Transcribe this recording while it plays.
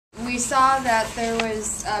saw that there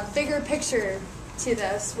was a bigger picture to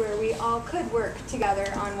this where we all could work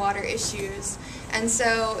together on water issues. And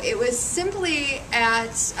so it was simply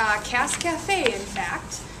at Cass Cafe, in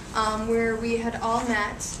fact, where we had all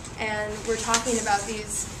met and were talking about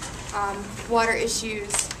these water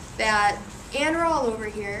issues that Ann Rawl over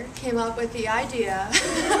here came up with the idea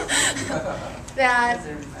that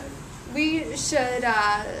we should,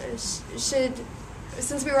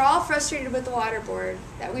 since we were all frustrated with the water board,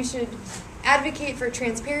 that we should advocate for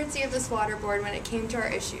transparency of this water board when it came to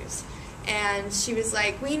our issues. And she was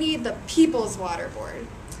like, we need the people's water board.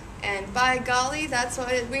 And by golly, that's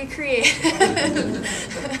what we created.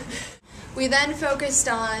 We then focused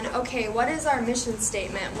on, okay, what is our mission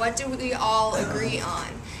statement? What do we all agree on?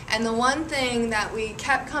 And the one thing that we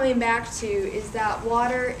kept coming back to is that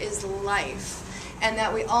water is life, and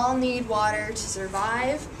that we all need water to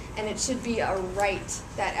survive, and it should be a right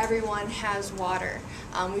that everyone has water.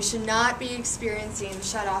 We should not be experiencing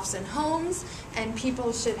shutoffs in homes, and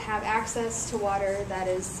people should have access to water that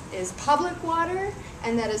is public water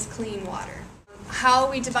and that is clean water. How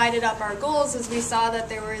we divided up our goals is we saw that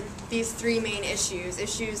there were these three main issues.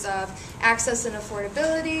 Issues of access and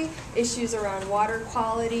affordability, issues around water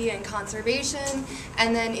quality and conservation,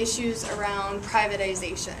 and then issues around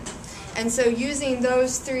privatization. And so using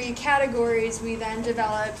those three categories, we then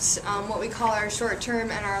developed what we call our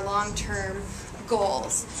short-term and our long-term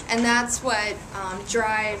goals. And that's what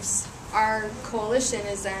drives our coalition,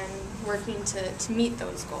 is then working to meet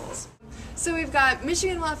those goals. So we've got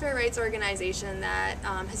Michigan Welfare Rights Organization that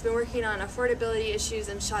has been working on affordability issues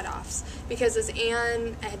and shutoffs, because as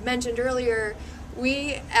Ann had mentioned earlier,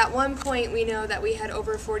 at one point we know that we had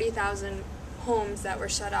over 40,000 homes that were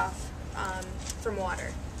shut off from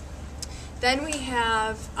water. Then we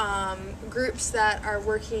have groups that are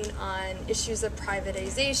working on issues of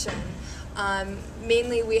privatization.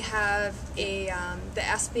 Mainly we have the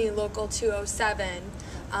AFSCME Local 207,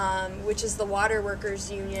 which is the water workers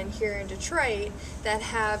union here in Detroit, that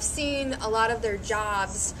have seen a lot of their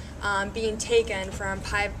jobs being taken from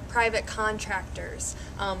private contractors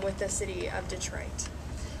with the city of Detroit.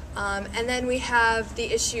 And then we have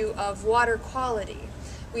the issue of water quality.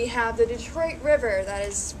 We have the Detroit River that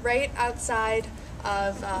is right outside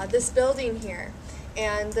of this building here.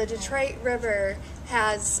 And the Detroit River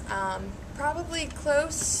has probably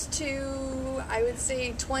close to, I would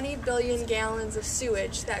say, 20 billion gallons of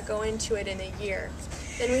sewage that go into it in a year.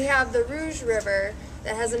 Then we have the Rouge River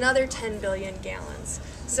that has another 10 billion gallons.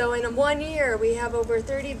 So in 1 year, we have over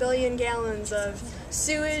 30 billion gallons of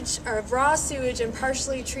sewage, or raw sewage and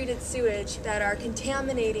partially treated sewage that are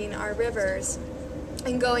contaminating our rivers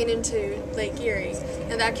and going into Lake Erie.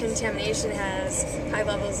 And that contamination has high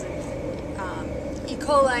levels of E.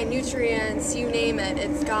 coli, nutrients, you name it,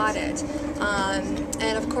 it's got it.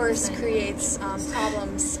 And of course creates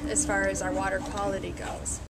problems as far as our water quality goes.